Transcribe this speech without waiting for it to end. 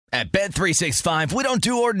At Bet365, we don't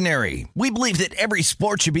do ordinary. We believe that every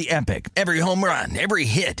sport should be epic. Every home run, every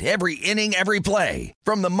hit, every inning, every play.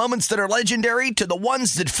 From the moments that are legendary to the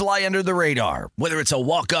ones that fly under the radar. Whether it's a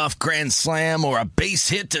walk-off grand slam or a base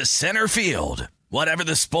hit to center field. Whatever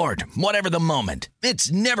the sport, whatever the moment.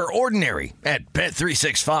 It's never ordinary at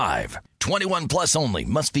Bet365. 21 plus only.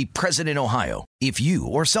 Must be present in Ohio. If you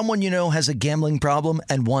or someone you know has a gambling problem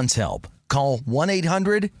and wants help, call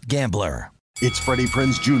 1-800-GAMBLER. It's Freddie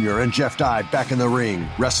Prinze Jr. and Jeff Dye back in the ring.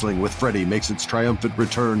 Wrestling with Freddie makes its triumphant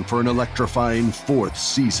return for an electrifying 4th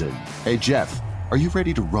season. Hey, Jeff, are you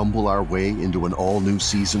ready to rumble our way into an all-new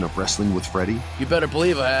season of Wrestling with Freddie? You better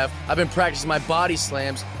believe I have. I've been practicing my body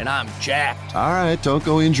slams, and I'm jacked. All right, don't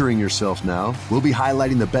go injuring yourself now. We'll be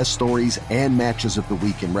highlighting the best stories and matches of the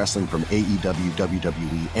week in wrestling from AEW,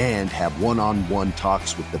 WWE, and have one-on-one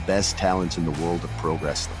talks with the best talents in the world of pro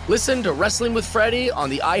wrestling. Listen to Wrestling with Freddie on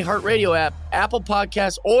the iHeartRadio app, Apple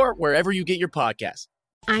Podcasts, or wherever you get your podcasts.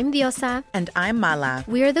 I'm Diosa. And I'm Mala.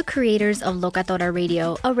 We are the creators of Locatora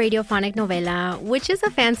Radio, a radiophonic novela, which is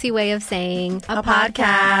a fancy way of saying a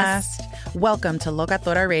podcast. Welcome to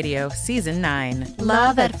Locatora Radio, Season 9.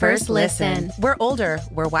 Love at first listen. We're older,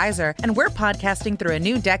 we're wiser, and we're podcasting through a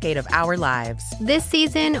new decade of our lives. This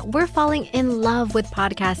season, we're falling in love with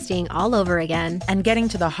podcasting all over again. And getting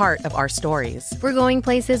to the heart of our stories. We're going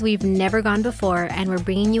places we've never gone before, and we're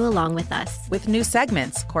bringing you along with us. With new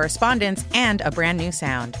segments, correspondence, and a brand new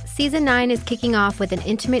sound. Season 9 is kicking off with an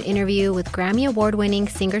intimate interview with Grammy Award-winning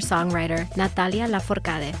singer-songwriter Natalia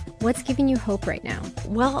Lafourcade. What's giving you hope right now?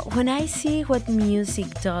 Well, when I see what music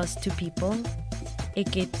does to people,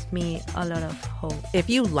 it gives me a lot of hope. If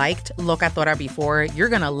you liked Locatora before, you're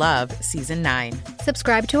going to love Season 9.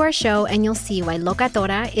 Subscribe to our show and you'll see why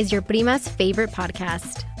Locatora is your prima's favorite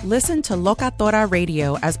podcast. Listen to Locatora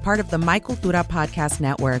Radio as part of the My Cultura Podcast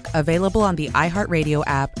Network, available on the iHeartRadio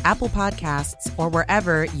app, Apple Podcasts, or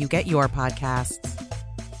wherever you get your podcasts.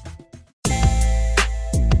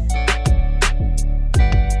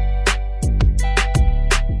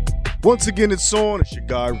 Once again, it's on. It's your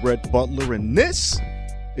guy, Rhett, Butler, and this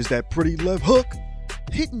is that pretty left hook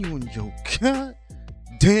hitting you in your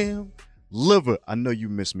goddamn liver. I know you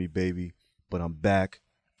miss me, baby, but I'm back,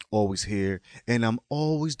 always here, and I'm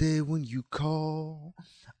always there when you call,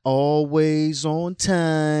 always on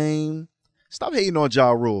time. Stop hating on Ja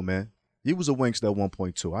Rule, man. He was a Winkster at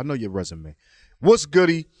 1.2. I know your resume. What's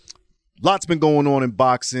goody? Lots been going on in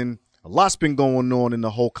boxing. A lot's been going on in the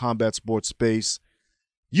whole combat sports space.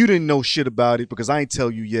 You didn't know shit about it because I ain't tell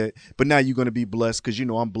you yet, but now you're going to be blessed because you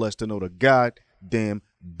know I'm blessed to know the goddamn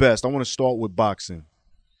best. I want to start with boxing.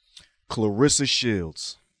 Claressa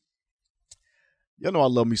Shields. Y'all know I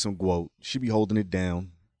love me some GWOAT. She be holding it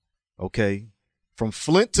down, okay? From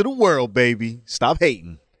Flint to the world, baby. Stop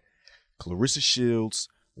hating. Claressa Shields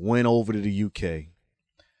went over to the UK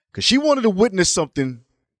because she wanted to witness something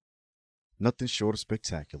nothing short of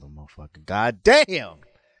spectacular, motherfucker. Goddamn.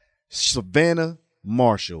 Savannah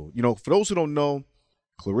Marshall. You know, for those who don't know,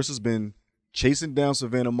 Claressa's been chasing down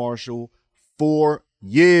Savannah Marshall for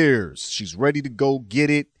years. She's ready to go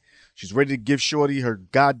get it. She's ready to give Shorty her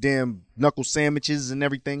goddamn knuckle sandwiches and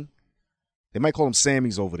everything. They might call them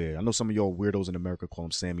Sammys over there. I know some of y'all weirdos in America call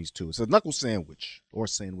them Sammys too. It's a knuckle sandwich or a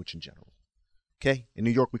sandwich in general. Okay? In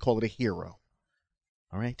New York, we call it a hero.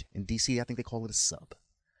 All right? In D.C., I think they call it a sub.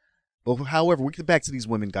 But however, we get back to these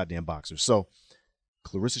women goddamn boxers. So,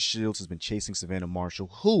 Claressa Shields has been chasing Savannah Marshall,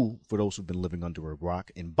 who, for those who've been living under a rock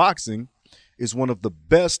in boxing, is one of the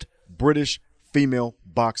best British female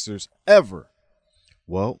boxers ever.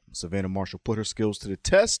 Well, Savannah Marshall put her skills to the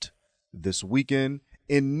test this weekend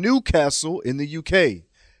in Newcastle in the UK.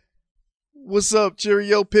 What's up,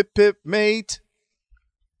 cheerio, pip, mate?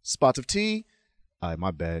 Spot of tea? All right, my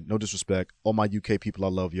bad. No disrespect. All my UK people, I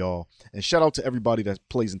love y'all. And shout out to everybody that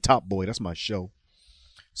plays in Top Boy. That's my show.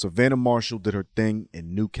 Savannah Marshall did her thing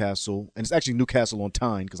in Newcastle, and it's actually Newcastle on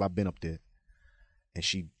Tyne because I've been up there. And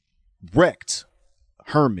she wrecked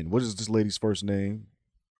Herman. What is this lady's first name?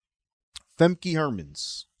 Femke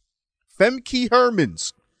Hermans. Femke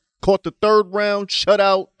Hermans caught the third round,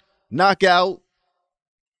 shutout, knockout,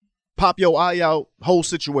 pop your eye out, whole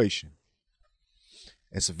situation.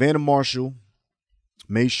 And Savannah Marshall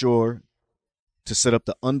made sure to set up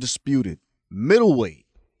the undisputed middleweight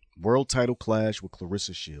world title clash with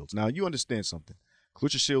Claressa Shields. Now, you understand something.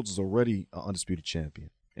 Claressa Shields is already an undisputed champion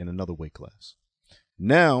in another weight class.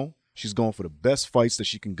 Now, she's going for the best fights that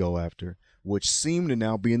she can go after, which seem to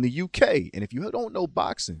now be in the UK. And if you don't know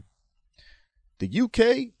boxing, the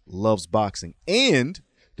UK loves boxing. And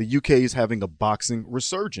the UK is having a boxing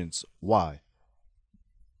resurgence. Why?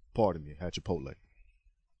 Pardon me, I had Chipotle.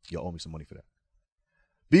 You owe me some money for that.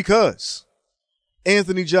 Because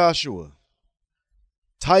Anthony Joshua,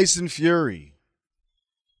 Tyson Fury,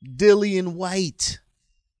 Dillian White.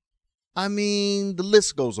 I mean, the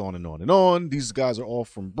list goes on and on and on. These guys are all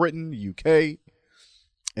from Britain, UK,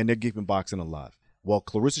 and they're keeping boxing alive. Well,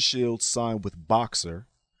 Claressa Shields signed with Boxer,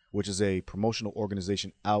 which is a promotional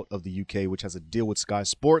organization out of the UK, which has a deal with Sky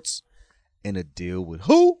Sports and a deal with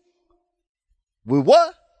who? With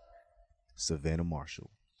what? Savannah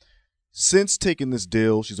Marshall. Since taking this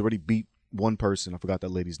deal, she's already beat one person. I forgot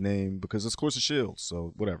that lady's name because it's Claressa Shields.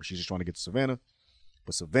 So whatever. She's just trying to get to Savannah.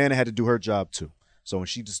 But Savannah had to do her job too. So when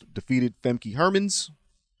she just defeated Femke Hermans,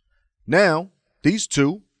 now these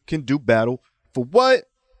two can do battle for what?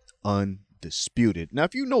 Undisputed. Now,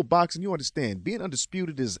 if you know boxing, you understand being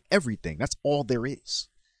undisputed is everything. That's all there is.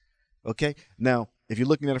 Okay? Now, if you're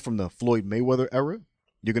looking at it from the Floyd Mayweather era,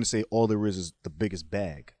 you're going to say all there is the biggest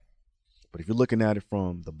bag. But if you're looking at it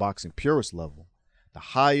from the boxing purist level, the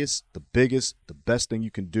highest, the biggest, the best thing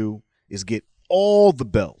you can do is get all the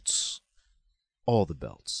belts. All the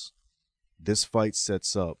belts. This fight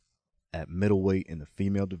sets up at middleweight in the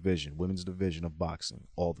female division, women's division of boxing,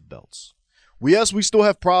 all the belts. Yes, we still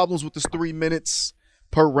have problems with this 3 minutes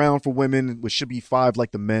per round for women, which should be 5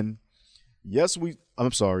 like the men. Yes,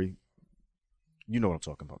 I'm sorry. You know what I'm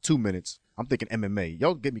talking about. 2 minutes. I'm thinking MMA.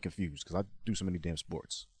 Y'all get me confused because I do so many damn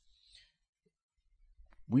sports.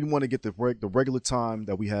 We want to get the regular time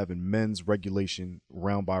that we have in men's regulation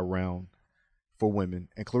round by round for women.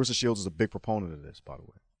 And Claressa Shields is a big proponent of this, by the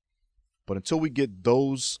way. But until we get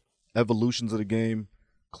those evolutions of the game,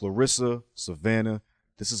 Claressa, Savannah,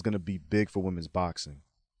 this is going to be big for women's boxing.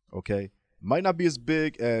 Okay? Might not be as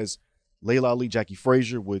big as Layla Ali, Jackie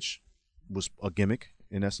Frazier, which was a gimmick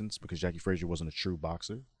in essence because Jackie Frazier wasn't a true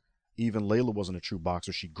boxer. Even Layla wasn't a true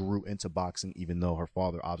boxer. She grew into boxing even though her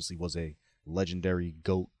father obviously was a legendary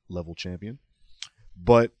GOAT level champion.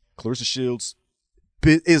 But Claressa Shields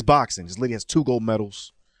is boxing. This lady has 2 gold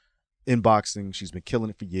medals in boxing. She's been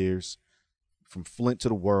killing it for years. From Flint to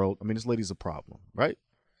the world. I mean, this lady's a problem, right?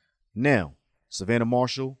 Now, Savannah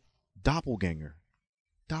Marshall, doppelganger.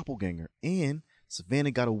 And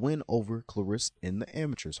Savannah got a win over Claressa in the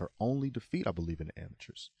amateurs. Her only defeat, I believe, in the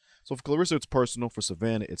amateurs. So for Claressa, it's personal. For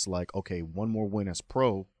Savannah, it's like, okay, one more win as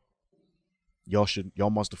pro. Y'all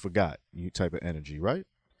must have forgot you type of energy, right?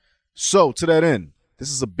 So to that end, this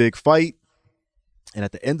is a big fight. And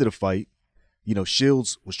at the end of the fight,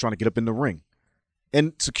 Shields was trying to get up in the ring.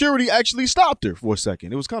 And security actually stopped her for a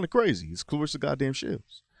second. It was kind of crazy. It's Claressa goddamn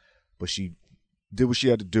Shields. But she did what she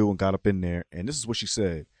had to do and got up in there. And this is what she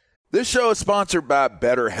said. This show is sponsored by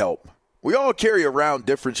BetterHelp. We all carry around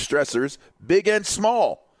different stressors, big and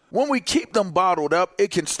small. When we keep them bottled up,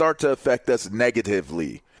 it can start to affect us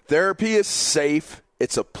negatively. Therapy is safe.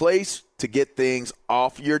 It's a place to get things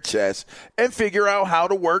off your chest and figure out how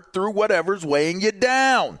to work through whatever's weighing you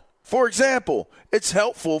down. For example, it's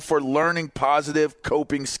helpful for learning positive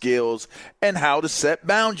coping skills and how to set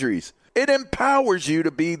boundaries. It empowers you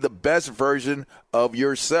to be the best version of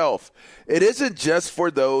yourself. It isn't just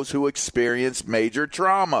for those who experience major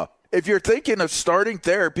trauma. If you're thinking of starting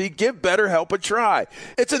therapy, give BetterHelp a try.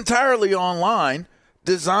 It's entirely online,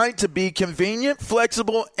 designed to be convenient,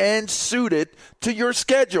 flexible, and suited to your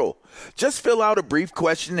schedule. Just fill out a brief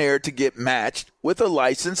questionnaire to get matched with a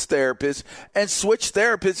licensed therapist and switch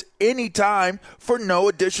therapists anytime for no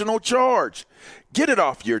additional charge. Get it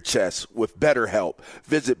off your chest with BetterHelp.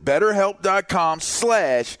 Visit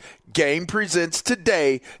BetterHelp.com/GamePresents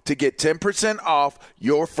today to get 10% off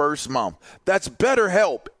your first month. That's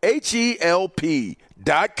BetterHelp,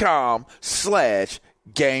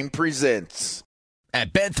 HELP.com/GamePresents.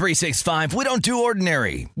 At Bet365, we don't do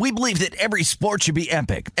ordinary. We believe that every sport should be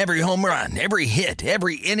epic. Every home run, every hit,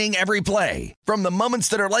 every inning, every play. From the moments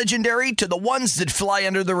that are legendary to the ones that fly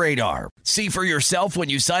under the radar. See for yourself when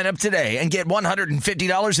you sign up today and get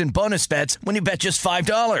 $150 in bonus bets when you bet just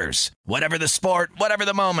 $5. Whatever the sport, whatever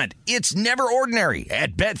the moment, it's never ordinary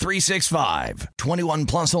at Bet365. 21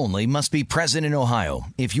 plus only. Must be present in Ohio.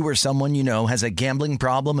 If you or someone you know has a gambling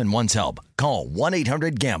problem and wants help, call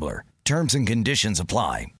 1-800-GAMBLER. Terms and conditions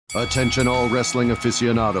apply. Attention all wrestling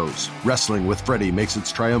aficionados. Wrestling with Freddie makes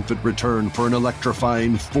its triumphant return for an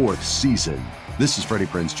electrifying 4th season. This is Freddie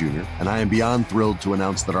Prinze Jr., and I am beyond thrilled to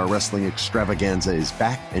announce that our wrestling extravaganza is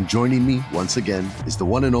back, and joining me once again is the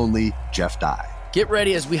one and only Jeff Dye. Get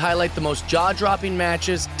ready as we highlight the most jaw-dropping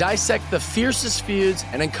matches, dissect the fiercest feuds,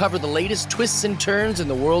 and uncover the latest twists and turns in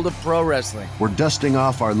the world of pro wrestling. We're dusting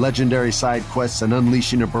off our legendary side quests and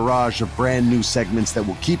unleashing a barrage of brand new segments that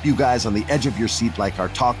will keep you guys on the edge of your seat like our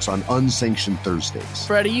talks on Unsanctioned Thursdays.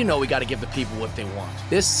 Freddie, you know we got to give the people what they want.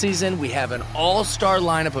 This season, we have an all-star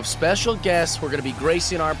lineup of special guests who are going to be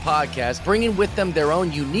gracing our podcast, bringing with them their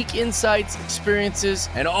own unique insights, experiences,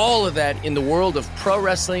 and all of that in the world of pro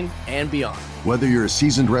wrestling and beyond. Whether you're a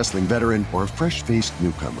seasoned wrestling veteran or a fresh-faced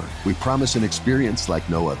newcomer, we promise an experience like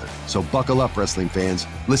no other. So buckle up, wrestling fans.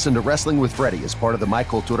 Listen to Wrestling with Freddie as part of the My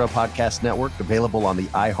Cultura Podcast Network, available on the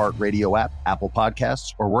iHeartRadio app, Apple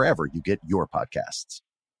Podcasts, or wherever you get your podcasts.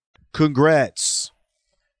 Congrats.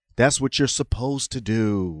 That's what you're supposed to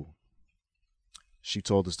do. She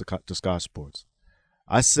told us to Sky Sports.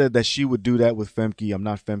 I said that she would do that with Femke. I'm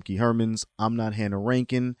not Femke Hermans. I'm not Hannah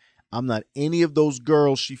Rankin. I'm not any of those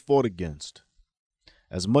girls she fought against.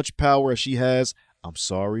 As much power as she has, I'm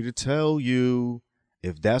sorry to tell you,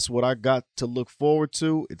 if that's what I got to look forward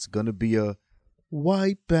to, it's going to be a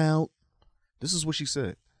wipeout. This is what she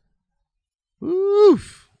said.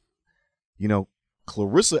 Oof. You know,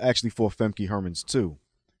 Claressa actually fought Femke Hermans too.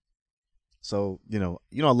 So, you know,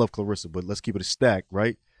 I love Claressa, but let's keep it a stack,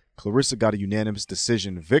 right? Claressa got a unanimous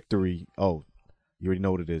decision victory. Oh, you already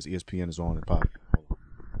know what it is. ESPN is on the podcast.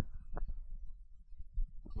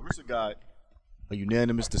 Claressa got a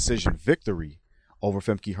unanimous decision victory over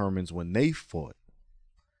Femke Hermans when they fought.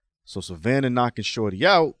 So Savannah knocking Shorty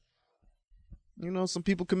out. You know, some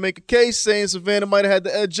people can make a case saying Savannah might have had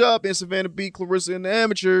the edge up and Savannah beat Claressa in the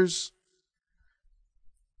amateurs.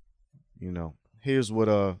 You know, here's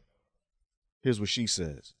what she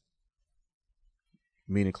says.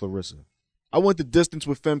 Meaning Claressa. I went the distance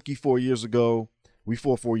with Femke 4 years ago. We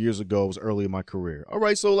fought 4 years ago. It was early in my career. All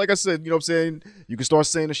right, so like I said, you know what I'm saying? You can start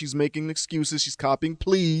saying that she's making excuses. She's copying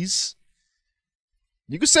pleas.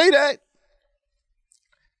 You can say that.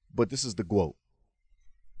 But this is the GWOAT.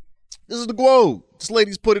 This is the GWOAT. This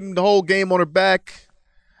lady's putting the whole game on her back.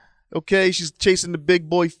 Okay, she's chasing the big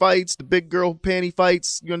boy fights, the big girl panty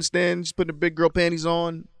fights. You understand? She's putting the big girl panties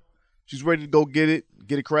on. She's ready to go get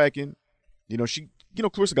it cracking. You know,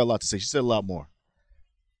 Claressa got a lot to say. She said a lot more.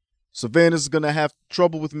 Savannah's going to have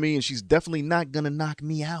trouble with me, and she's definitely not going to knock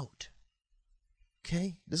me out.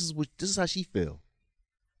 Okay? This is how she feel.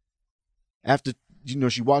 After, you know,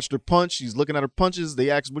 she watched her punch, she's looking at her punches. They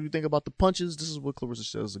asked, what do you think about the punches? This is what Claressa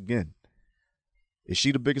says again. Is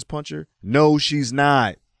she the biggest puncher? No, she's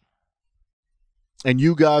not. And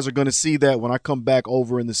you guys are going to see that when I come back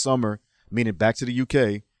over in the summer, meaning back to the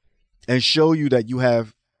UK, and show you that you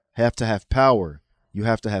have to have power. You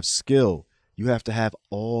have to have skill. You have to have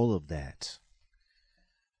all of that.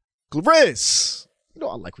 Claressa, you know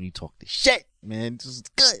I like when you talk this shit, man. This is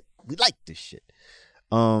good. We like this shit.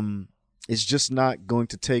 It's just not going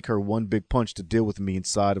to take her one big punch to deal with me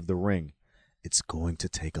inside of the ring. It's going to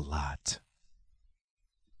take a lot.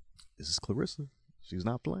 This is Claressa. She's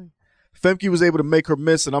not playing. Femke was able to make her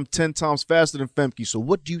miss, and I'm 10 times faster than Femke. So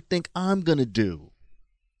what do you think I'm going to do?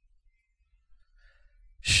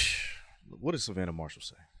 What does Savannah Marshall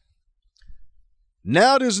say?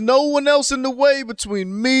 Now there's no one else in the way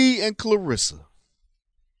between me and Claressa.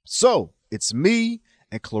 So it's me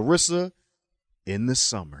and Claressa in the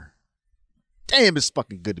summer. Damn, it's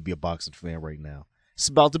fucking good to be a boxing fan right now. It's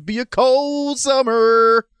about to be a cold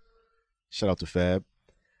summer. Shout out to Fab.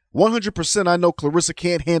 100% I know Claressa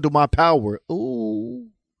can't handle my power. Ooh.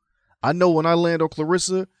 I know when I land on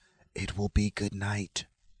Claressa, it will be good night.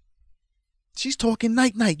 She's talking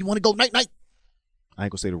night-night. You want to go night-night? I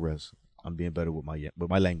ain't gonna say the rest. I'm being better with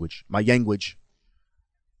my language. My language.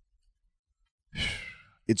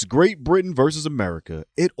 It's Great Britain versus America.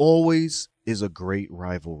 It always is a great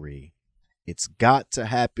rivalry. It's got to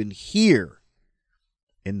happen here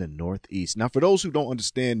in the Northeast. Now, for those who don't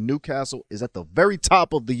understand, Newcastle is at the very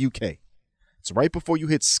top of the UK. It's right before you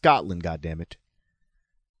hit Scotland, goddammit.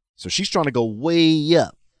 So she's trying to go way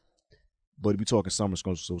up. But we're talking summer,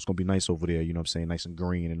 so it's going to be nice over there, you know what I'm saying? Nice and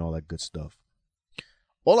green and all that good stuff.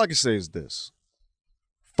 All I can say is this.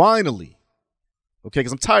 Finally, okay,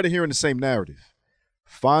 because I'm tired of hearing the same narrative.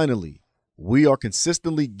 Finally, we are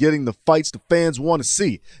consistently getting the fights the fans want to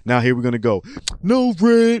see. Now here we're going to go. No,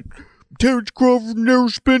 Rhett, Terrence Crawford never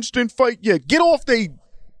Spence didn't fight yet. Get off they.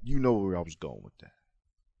 You know where I was going with that.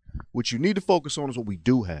 What you need to focus on is what we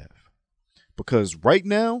do have. Because right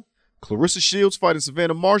now, Claressa Shields fighting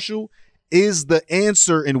Savannah Marshall is the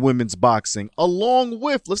answer in women's boxing, along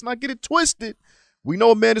with, let's not get it twisted, we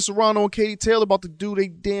know Amanda Serrano and Katie Taylor about to do their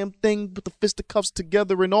damn thing with the fisticuffs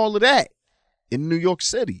together and all of that in New York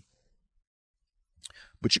City.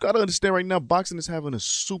 But you got to understand right now, boxing is having a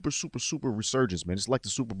super, super, super resurgence, man. It's like the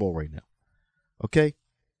Super Bowl right now. Okay?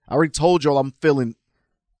 I already told y'all I'm feeling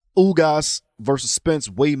Ugas versus Spence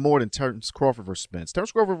way more than Terrence Crawford versus Spence.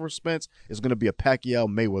 Terrence Crawford versus Spence is going to be a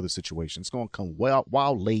Pacquiao-Mayweather situation. It's going to come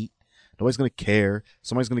wild late. Nobody's going to care.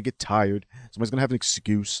 Somebody's going to get tired. Somebody's going to have an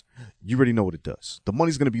excuse. You already know what it does. The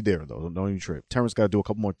money's going to be there, though. Don't even trip. Terrence got to do a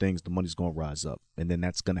couple more things. The money's going to rise up, and then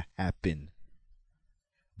that's going to happen.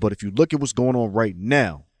 But if you look at what's going on right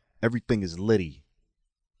now, everything is litty.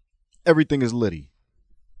 Everything is litty.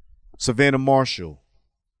 Savannah Marshall,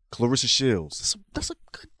 Claressa Shields. That's a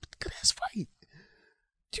good-ass fight.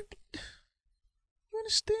 You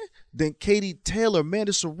understand? Then Katie Taylor,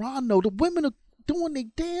 Amanda Serrano. The women are doing their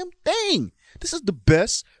damn thing. This is the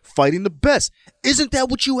best fighting the best. Isn't that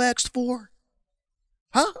what you asked for?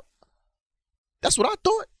 Huh? That's what I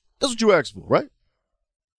thought. That's what you asked for, right?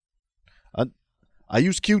 I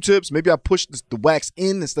use Q-tips. Maybe I push the wax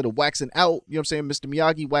in instead of waxing out. You know what I'm saying? Mr.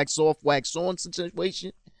 Miyagi, wax off, wax on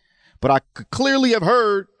situation. But I could clearly have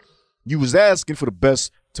heard you was asking for the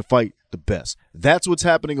best to fight the best. That's what's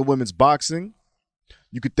happening in women's boxing.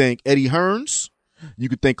 You could thank Eddie Hearns. You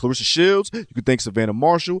could thank Claressa Shields. You could thank Savannah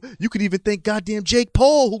Marshall. You could even thank goddamn Jake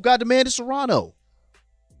Paul, who got Amanda Serrano.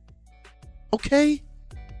 Okay?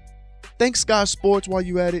 Thank Sky Sports while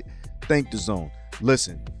you at it. Thank DAZN.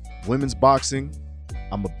 Listen, women's boxing,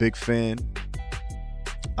 I'm a big fan.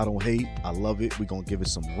 I don't hate. I love it. We're going to give it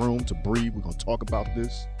some room to breathe. We're going to talk about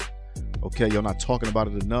this. Okay, y'all not talking about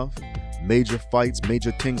it enough. Major fights,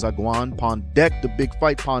 major things are going on. Pon deck, the big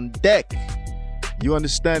fight, pon deck. You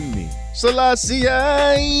understand me? Selassie.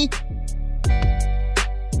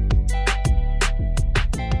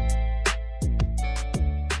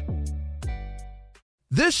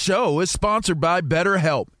 This show is sponsored by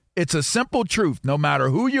BetterHelp. It's a simple truth. No matter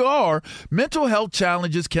who you are, mental health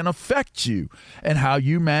challenges can affect you, and how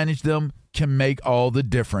you manage them can make all the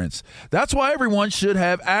difference. That's why everyone should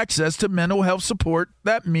have access to mental health support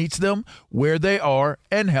that meets them where they are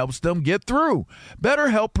and helps them get through.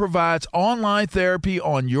 BetterHelp provides online therapy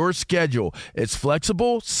on your schedule. It's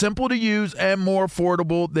flexible, simple to use, and more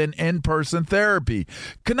affordable than in-person therapy.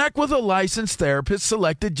 Connect with a licensed therapist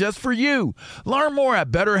selected just for you. Learn more at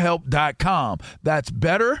BetterHelp.com. That's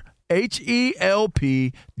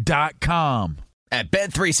BetterHelp.com. At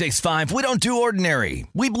Bet365, we don't do ordinary.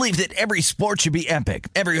 We believe that every sport should be epic.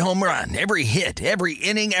 Every home run, every hit, every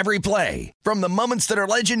inning, every play. From the moments that are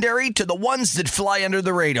legendary to the ones that fly under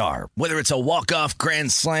the radar. Whether it's a walk-off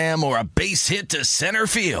grand slam or a base hit to center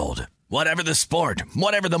field. Whatever the sport,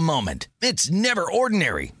 whatever the moment. It's never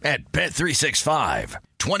ordinary at Bet365.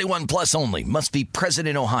 21 plus only. Must be present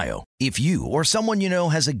in Ohio. If you or someone you know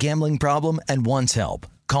has a gambling problem and wants help,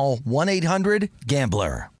 call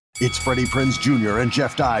 1-800-GAMBLER. It's Freddie Prinze Jr. and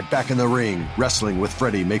Jeff Dye back in the ring. Wrestling with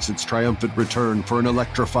Freddie makes its triumphant return for an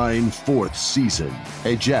electrifying 4th season.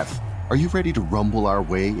 Hey, Jeff, are you ready to rumble our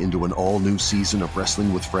way into an all-new season of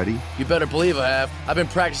Wrestling with Freddie? You better believe I have. I've been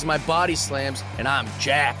practicing my body slams, and I'm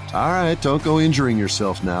jacked. All right, don't go injuring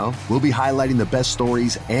yourself now. We'll be highlighting the best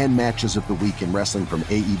stories and matches of the week in wrestling from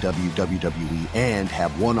AEW, WWE, and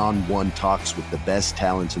have one-on-one talks with the best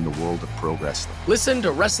talents in the world of pro wrestling. Listen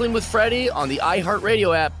to Wrestling with Freddie on the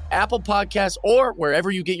iHeartRadio app, Apple Podcasts, or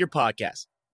wherever you get your podcasts.